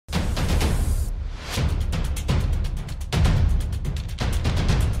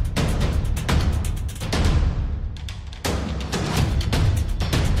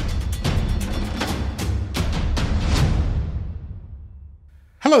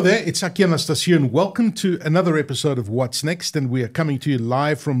Hello there, it's Aki Anastasiou and welcome to another episode of What's Next, and we are coming to you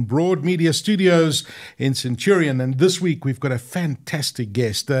live from Broad Media Studios in Centurion, and this week we've got a fantastic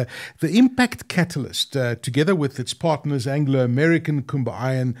guest, the Impact Catalyst, together with its partners Anglo-American,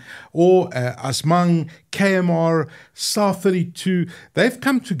 Kumba or Asmang, KMR, South 32. They've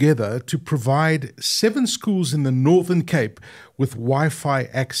come together to provide 7 schools in the Northern Cape with Wi-Fi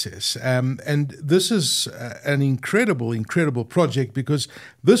access. And this is an incredible project because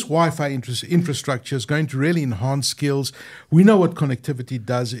this Wi-Fi infrastructure is going to really enhance skills. We know what connectivity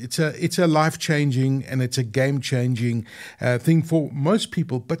does. It's a life-changing and it's a game-changing thing for most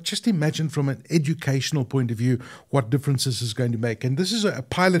people. But just imagine from an educational point of view what difference this is going to make. And this is a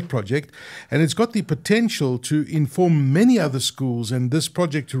pilot project, and it's got the potential to inform many other schools and this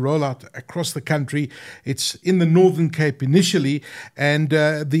project to roll out across the country. It's in the Northern Cape initially, and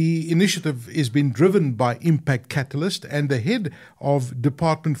the initiative is being driven by Impact Catalyst, and the head of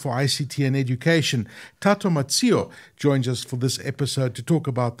Department for ICT and Education, Thato Matsio, joins us for this episode to talk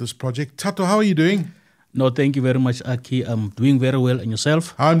about this project. Thato, how are you doing? No, thank you very much, Aki. I'm doing very well. And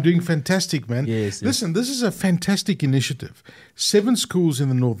yourself? I'm doing fantastic, man. Yes. Listen, this is a fantastic initiative. 7 schools in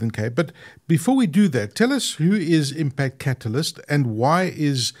the Northern Cape. But before we do that, tell us who is Impact Catalyst and why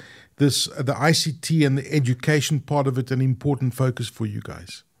is the ICT and the education part of it an important focus for you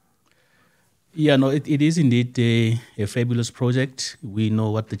guys? Yeah, no, it is indeed a fabulous project. We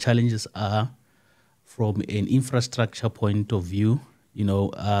know what the challenges are from an infrastructure point of view,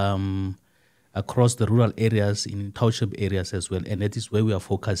 across the rural areas, in township areas as well. And that is where we are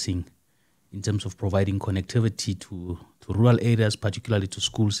focusing in terms of providing connectivity to rural areas, particularly to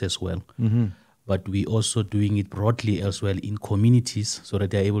schools as well. Mm-hmm. But we also doing it broadly as well in communities so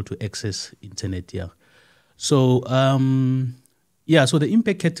that they're able to access internet. Yeah. So, so the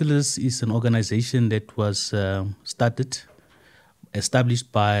Impact Catalyst is an organization that was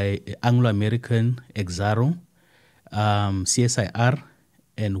established by Anglo-American, Exaro, CSIR,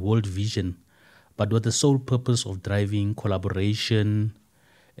 and World Vision, but with the sole purpose of driving collaboration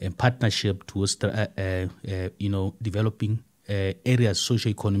and partnership towards developing areas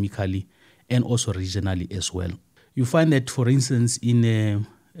socio-economically and also regionally as well. You find that, for instance, in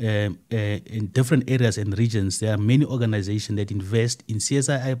different areas and regions, there are many organizations that invest in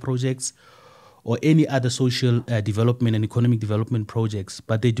CSII projects or any other social development and economic development projects,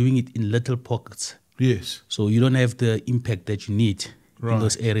 but they're doing it in little pockets. Yes. So you don't have the impact that you need in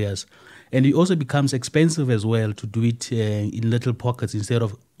those areas. And it also becomes expensive as well to do it in little pockets instead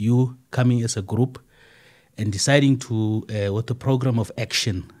of you coming as a group and deciding to with a program of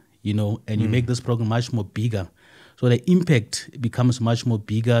action, and you make this program much more bigger. So the impact becomes much more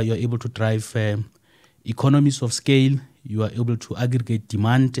bigger. You're able to drive economies of scale. You are able to aggregate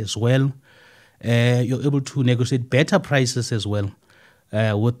demand as well. You're able to negotiate better prices as well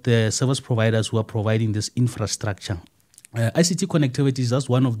with the service providers who are providing this infrastructure. ICT connectivity is just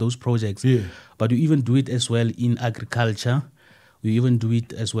one of those projects, but we even do it as well in agriculture. We even do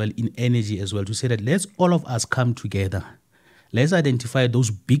it as well in energy as well, to say that let's all of us come together. Let's identify those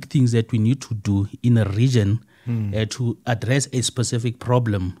big things that we need to do in a region to address a specific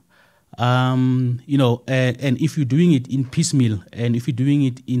problem. And if you're doing it in piecemeal and if you're doing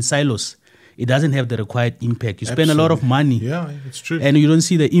it in silos, it doesn't have the required impact. You spend a lot of money. Yeah, it's true. And you don't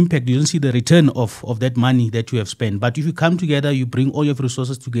see the impact. You don't see the return of that money that you have spent. But if you come together, you bring all your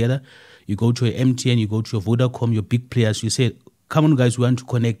resources together, you go to your MTN, you go to your Vodacom, your big players, you say, come on, guys, we want to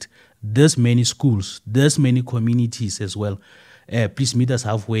connect this many schools, this many communities as well. Please meet us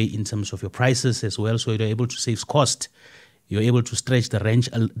halfway in terms of your prices as well, so you're able to save cost. You're able to stretch the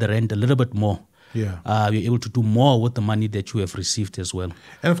rent a little bit more. Yeah, you're able to do more with the money that you have received as well.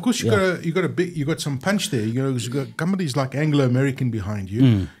 And of course, you got some punch there. You've got companies like Anglo-American behind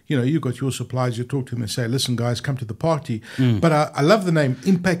you. You've got your suppliers. You talk to them and say, "Listen, guys, come to the party." But I love the name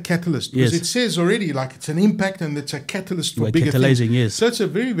Impact Catalyst because it says already like it's an impact and it's a catalyst for bigger things. Yes. So it's a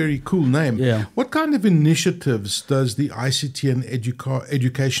very, very cool name. Yeah. What kind of initiatives does the ICT and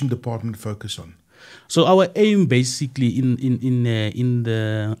Education Department focus on? So our aim basically in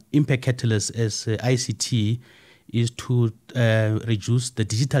the Impact Catalyst as ICT is to reduce the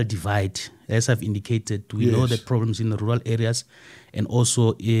digital divide. As I've indicated, we know that problems in the rural areas and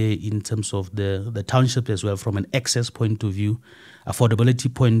also in terms of the township as well, from an access point of view, affordability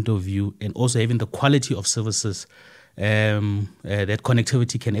point of view, and also even the quality of services that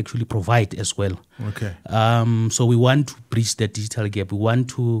connectivity can actually provide as well. Okay. So we want to bridge that digital gap. We want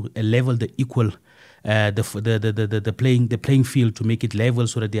to level the equal the playing field, to make it level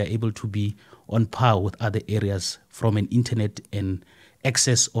so that they are able to be on par with other areas from an internet and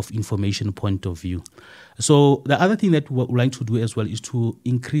access of information point of view. So the other thing that we would like to do as well is to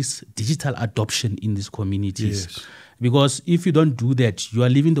increase digital adoption in these communities. Yes. Because if you don't do that, you are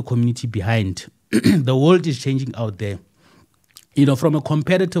leaving the community behind. The world is changing out there. From a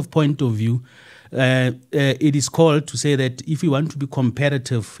competitive point of view, it is called to say that if you want to be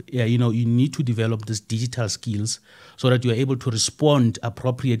competitive, you need to develop these digital skills so that you are able to respond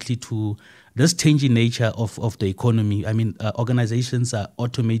appropriately to this changing nature of the economy. I mean, organizations are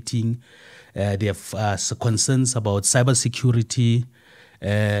automating. They have concerns about cybersecurity.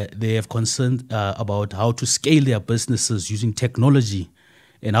 They have concerns about how to scale their businesses using technology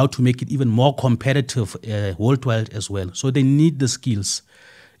and how to make it even more competitive worldwide as well. So they need the skills,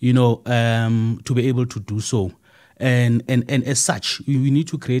 to be able to do so. And as such, we need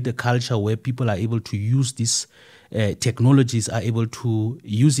to create a culture where people are able to use these technologies, are able to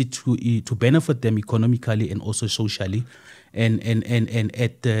use it to benefit them economically and also socially. And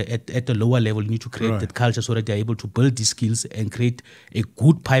at the lower level, you need to create that culture so that they're able to build these skills and create a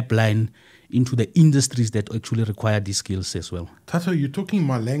good pipeline into the industries that actually require these skills as well. Thato, you're talking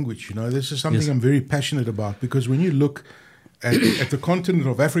my language. This is something I'm very passionate about, because when you look at the continent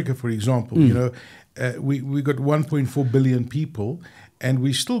of Africa, for example, we got 1.4 billion people, and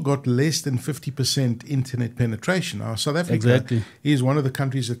we still got less than 50% internet penetration. Now, South Africa is one of the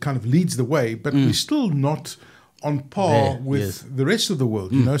countries that kind of leads the way, but we're still not on par with the rest of the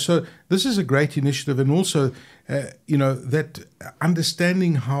world. So this is a great initiative, and also that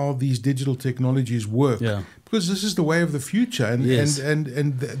understanding how these digital technologies work, because this is the way of the future, and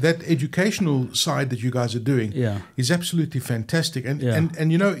that educational side that you guys are doing is absolutely fantastic, and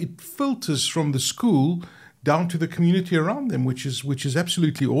it filters from the school down to the community around them, which is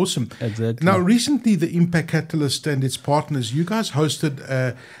absolutely awesome. Exactly. Now, recently, the Impact Catalyst and its partners, you guys hosted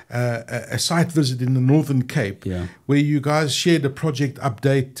a site visit in the Northern Cape, where you guys shared a project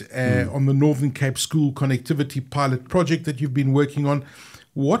update on the Northern Cape School Connectivity Pilot project that you've been working on.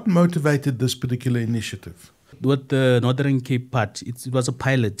 What motivated this particular initiative? With the Northern Cape part, it was a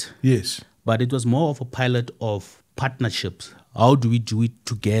pilot. Yes. But it was more of a pilot of partnerships. How do we do it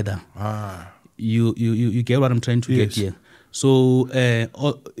together? You get what I'm trying to get here. So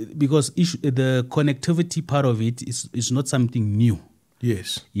because the connectivity part of it is not something new.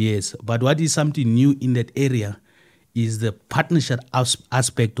 Yes. But what is something new in that area is the partnership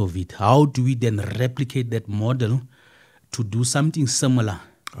aspect of it. How do we then replicate that model to do something similar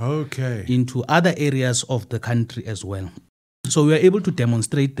into other areas of the country as well? So we are able to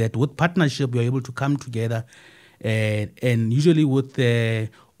demonstrate that with partnership, we are able to come together and usually with the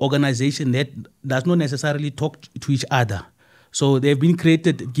organization that does not necessarily talk to each other. So they've been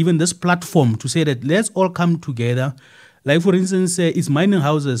created, given this platform to say that let's all come together. Like for instance, it's mining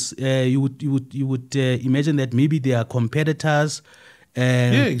houses. You would imagine that maybe they are competitors.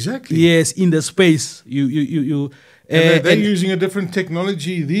 Exactly. Yes, in the space. They're using a different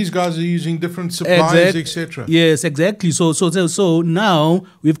technology. These guys are using different suppliers, etc. Yes, exactly. So now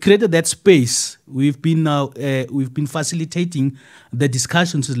we've created that space. We've been facilitating the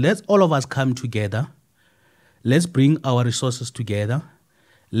discussions. Let's all of us come together. Let's bring our resources together.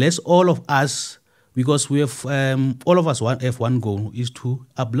 Let's all of us, because we have all of us have one goal, is to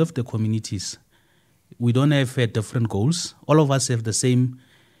uplift the communities. We don't have different goals. All of us have the same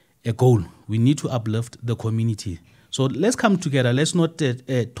goal. We need to uplift the community. So let's come together. Let's not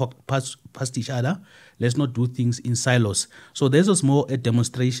talk past each other. Let's not do things in silos. So this was more a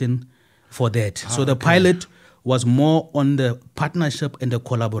demonstration for that. So the pilot was more on the partnership and the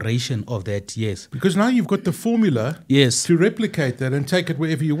collaboration of that, yes. Because now you've got the formula to replicate that and take it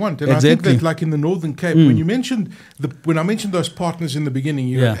wherever you want. And I think that, like in the Northern Cape, when I mentioned those partners in the beginning,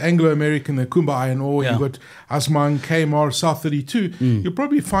 you got Anglo-American, the Kumba Iron Ore, you got Asman, KMR, South 32, you'll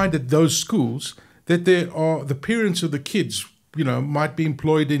probably find at those schools that there are the parents of the kids, might be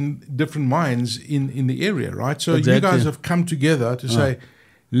employed in different mines in the area, right? So you guys have come together to say,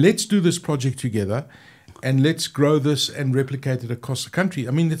 let's do this project together and let's grow this and replicate it across the country.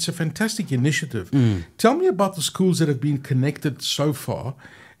 I mean, it's a fantastic initiative. Tell me about the schools that have been connected so far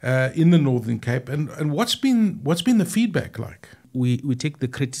in the Northern Cape, and what's been the feedback like? We take the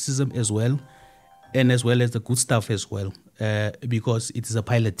criticism as well, and as well as the good stuff as well, because it is a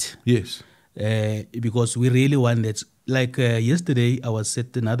pilot. Yes. Because we really want that. Like yesterday, I was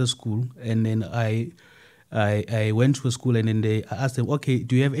at another school, and then I went to a school, and then I asked them, okay,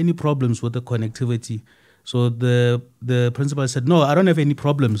 do you have any problems with the connectivity? So the principal said, no, I don't have any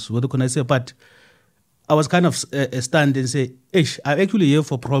problems with the connectivity. But I was kind of stunned and say, I'm actually here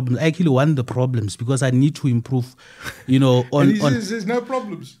for problems. I actually want the problems because I need to improve, on... And he says there's no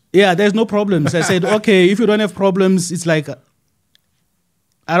problems. Yeah, there's no problems. I said, okay, if you don't have problems, it's like...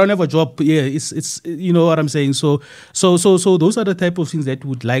 I don't have a job. Yeah, it's you know what I'm saying. So those are the type of things that we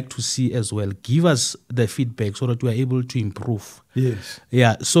would like to see as well. Give us the feedback so that we are able to improve. Yes.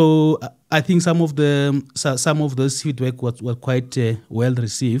 Yeah. So I think some of those feedback was quite well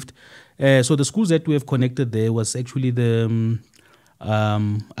received. So the schools that we have connected there was actually the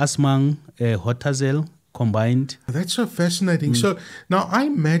Asmang, Hotazel combined. That's so fascinating. So now I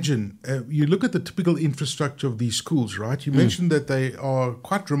imagine you look at the typical infrastructure of these schools, right? You mentioned that they are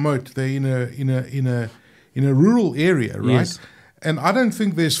quite remote. They're in a rural area, right? Yes. And I don't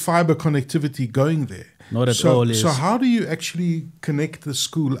think there's fiber connectivity going there. Not at all. Yes. So how do you actually connect the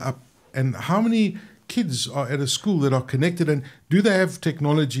school up? And how many kids are at a school that are connected? And do they have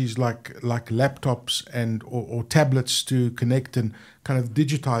technologies like laptops and or tablets to connect and kind of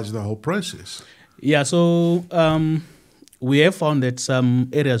digitize the whole process? Yeah, so we have found that some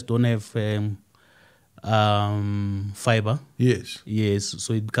areas don't have fiber. Yes. Yes,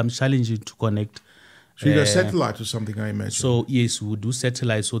 so it becomes challenging to connect. So you got satellite or something, I imagine. So yes, we do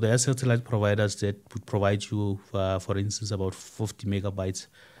satellite. So there are satellite providers that would provide you, for instance, about 50 megabytes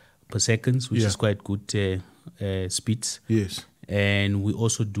per second, which is quite good speeds. Yes. And we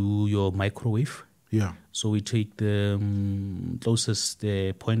also do your microwave. Yeah. So we take the closest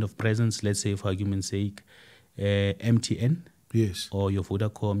point of presence, let's say for argument's sake, MTN. Yes. Or your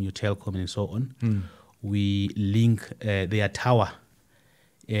Vodacom, your Telcom, and so on. We link their tower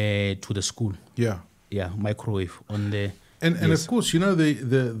to the school. Yeah. Yeah, microwave on the... And of course, you know,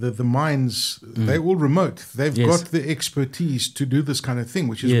 the mines, they're all remote. They've got the expertise to do this kind of thing,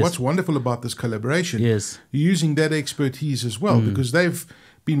 which is what's wonderful about this collaboration. Yes. You're using that expertise as well, because they've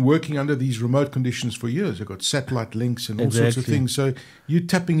been working under these remote conditions for years. They've got satellite links and all sorts of things. So you're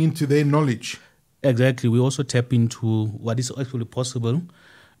tapping into their knowledge. Exactly. We also tap into what is actually possible,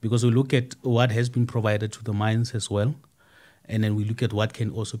 because we look at what has been provided to the mines as well. And then we look at what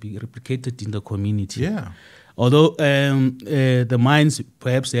can also be replicated in the community. Yeah. Although the mines,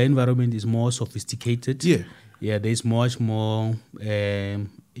 perhaps their environment is more sophisticated. Yeah. Yeah, there's much more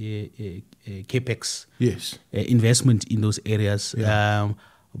capex investment in those areas. Yeah.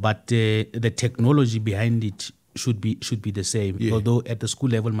 But the technology behind it should be the same. Yeah. Although at the school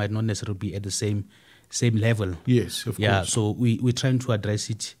level might not necessarily be at the same level. Yes, of course. Yeah, so we're trying to address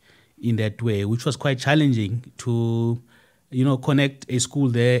it in that way, which was quite challenging to, connect a school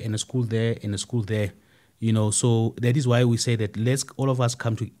there and a school there and a school there. So that is why we say that let's all of us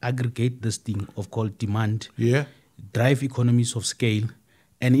come to aggregate this thing of called demand, drive economies of scale.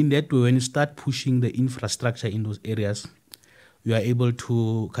 And in that way, when you start pushing the infrastructure in those areas, you are able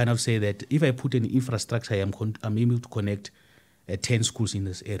to kind of say that if I put an infrastructure, I'm able to connect 10 schools in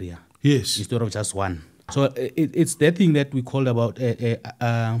this area. Yes. Instead of just one. So it's that thing that we call about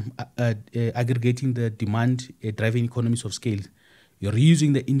aggregating the demand, driving economies of scale. You're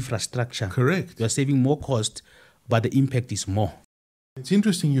reusing the infrastructure. Correct. You're saving more cost, but the impact is more. It's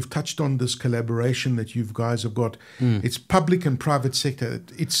interesting you've touched on this collaboration that you guys have got. It's public and private sector.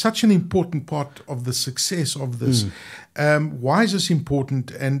 It's such an important part of the success of this. Why is this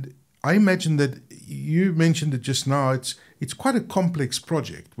important? And I imagine that you mentioned it just now. It's quite a complex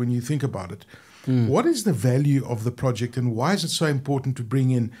project when you think about it. What is the value of the project, and why is it so important to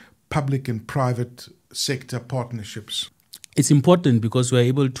bring in public and private sector partnerships? It's important because we're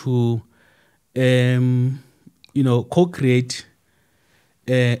able to, co-create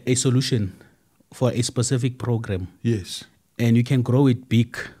a solution for a specific program. Yes. And you can grow it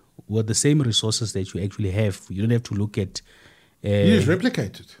big with the same resources that you actually have. You don't have to look at... you just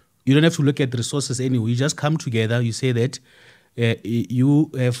replicate it. You don't have to look at the resources anyway. You just come together. You say that you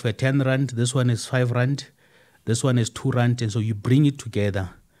have 10 rand, this one is 5 rand, this one is 2 rand, and so you bring it together.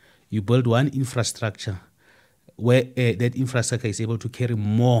 You build one infrastructure where that infrastructure is able to carry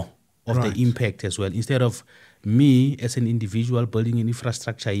more of the impact as well. Instead of me as an individual building an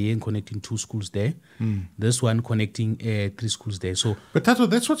infrastructure here and connecting 2 schools there, this one connecting 3 schools there. So, but Thato,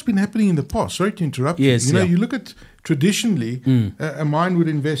 that's what's been happening in the past. Sorry to interrupt. Yes, you you look at traditionally, a mine would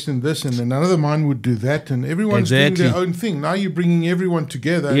invest in this and another mine would do that, and everyone's doing their own thing. Now you're bringing everyone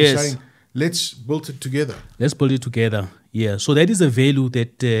together and saying, let's build it together. Let's build it together. Yeah. So that is the value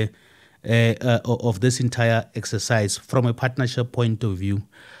that of this entire exercise from a partnership point of view.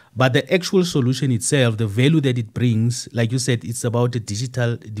 But the actual solution itself, the value that it brings, like you said, it's about the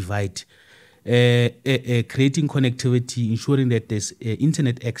digital divide, creating connectivity, ensuring that there's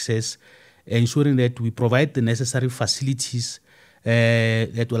internet access, ensuring that we provide the necessary facilities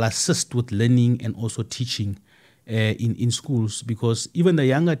that will assist with learning and also teaching in schools, because even the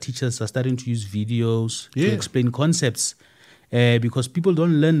younger teachers are starting to use videos to explain concepts, because people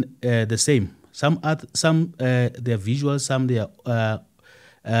don't learn the same. Some they're visual, some they are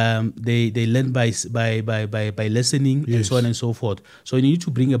They learn by listening and so on and so forth. So you need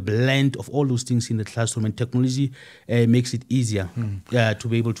to bring a blend of all those things in the classroom, and technology makes it easier to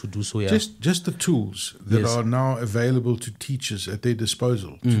be able to do so. Yeah. Just the tools that are now available to teachers at their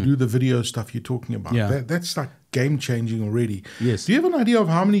disposal to do the video stuff you're talking about. Yeah. That's like game changing already. Yes. Do you have an idea of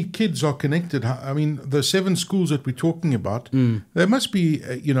how many kids are connected? I mean, the 7 schools that we're talking about, there must be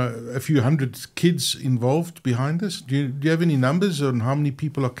a few hundred kids involved behind this. Do you have any numbers on how many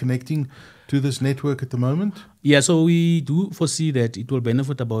people are connecting to this network at the moment? Yeah, so we do foresee that it will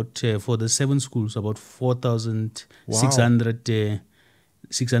benefit about for the 7 schools about 4,600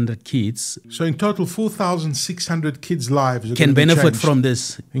 600 kids. So in total, 4,600 kids' lives can benefit from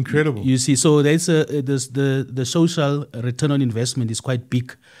this. Incredible. You see, so there's the social return on investment is quite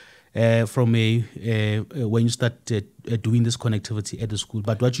big from when you start doing this connectivity at the school.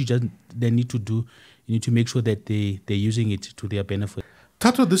 But what you just then need to do, you need to make sure that they're using it to their benefit.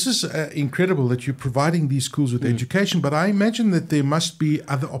 Thato, this is incredible that you're providing these schools with education, but I imagine that there must be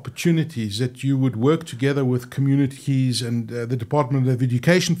other opportunities that you would work together with communities and the Department of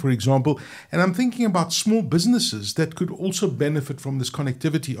Education, for example. And I'm thinking about small businesses that could also benefit from this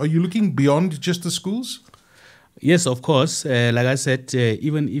connectivity. Are you looking beyond just the schools? Yes, of course. Like I said,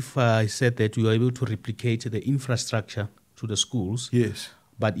 even if I said that we are able to replicate the infrastructure to the schools, yes,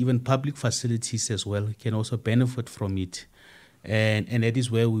 but even public facilities as well can also benefit from it. And that is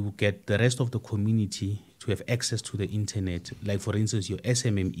where we will get the rest of the community to have access to the internet. Like, for instance, your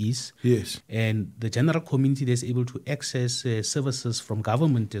SMMEs. Yes. And the general community that's able to access services from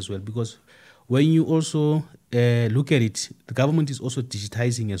government as well. Because when you also look at it, the government is also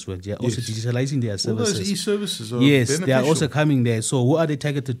digitizing as well. They are also digitalizing their services. All those e-services are beneficial. They are also coming there. So who are they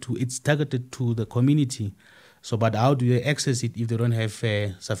targeted to? It's targeted to the community. So, but how do they access it if they don't have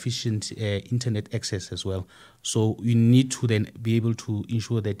sufficient internet access as well? So you need to then be able to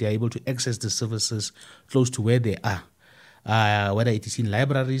ensure that they are able to access the services close to where they are, whether it is in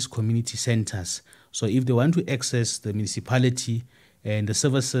libraries, community centers. So if they want to access the municipality and the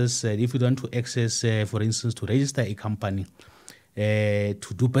services, if you want to access, for instance, to register a company,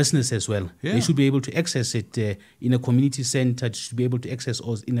 to do business as well, they should be able to access it in a community center. They should be able to access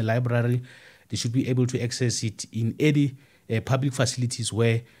us in a library. They should be able to access it in any public facilities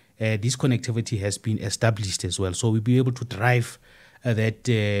where this connectivity has been established as well. So we'll be able to drive that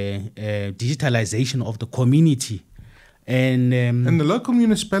digitalization of the community. And the local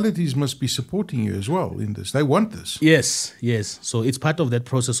municipalities must be supporting you as well in this. They want this. Yes. So it's part of that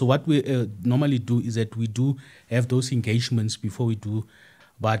process. So what we normally do is that we do have those engagements before we do.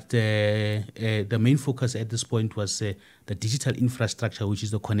 But the main focus at this point was the digital infrastructure, which is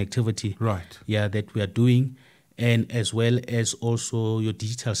the connectivity, that we are doing, and as well as also your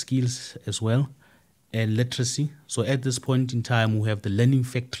digital skills as well, and literacy. So at this point in time, we have the Learning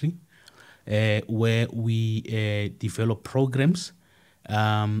Factory, where we develop programs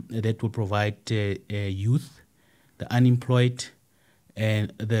that will provide youth, the unemployed,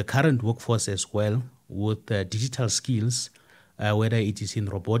 and the current workforce as well with digital skills, whether it is in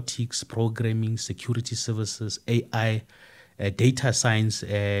robotics, programming, security services, AI, data science,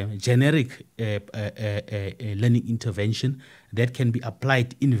 generic learning intervention that can be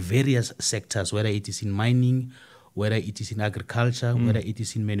applied in various sectors, whether it is in mining, whether it is in agriculture, whether it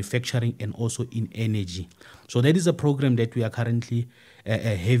is in manufacturing, and also in energy. So that is a program that we are currently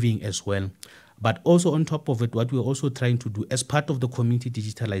having as well. But also on top of it, what we're also trying to do as part of the community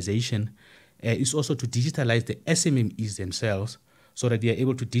digitalization is also to digitalize the SMMEs themselves so that they are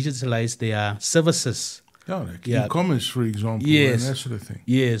able to digitalize their services. Like e-commerce, for example, and that sort of thing.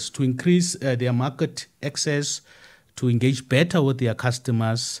 Yes, to increase their market access, to engage better with their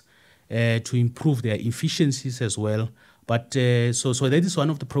customers, to improve their efficiencies as well. But so that is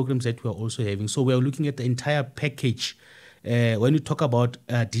one of the programs that we are also having. So we are looking at the entire package. When we talk about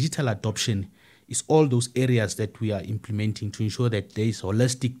digital adoption, it's all those areas that we are implementing to ensure that there is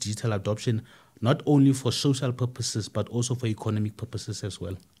holistic digital adoption, not only for social purposes, but also for economic purposes as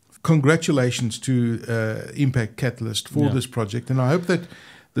well. Congratulations to Impact Catalyst for this project. And I hope that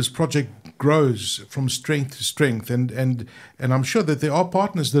this project grows from strength to strength. And I'm sure that there are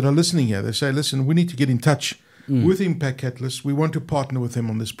partners that are listening here. They say, listen, we need to get in touch with Impact Catalyst. We want to partner with them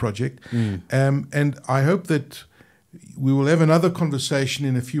on this project. And I hope that we will have another conversation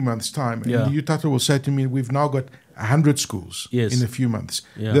in a few months' time. And you, Thato, will say to me, we've now got 100 schools in a few months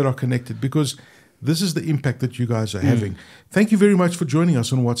that are connected, because this is the impact that you guys are having. Thank you very much for joining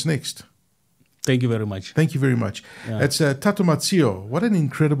us on What's Next. Thank you very much. Thank you very much. Yeah. It's Thato Matsio. What an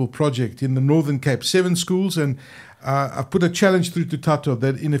incredible project in the Northern Cape. 7 schools, and I've put a challenge through to Thato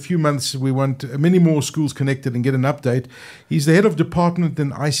that in a few months we want many more schools connected and get an update. He's the head of department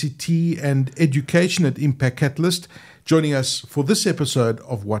in ICT and Education at Impact Catalyst, joining us for this episode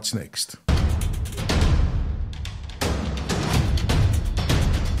of What's Next.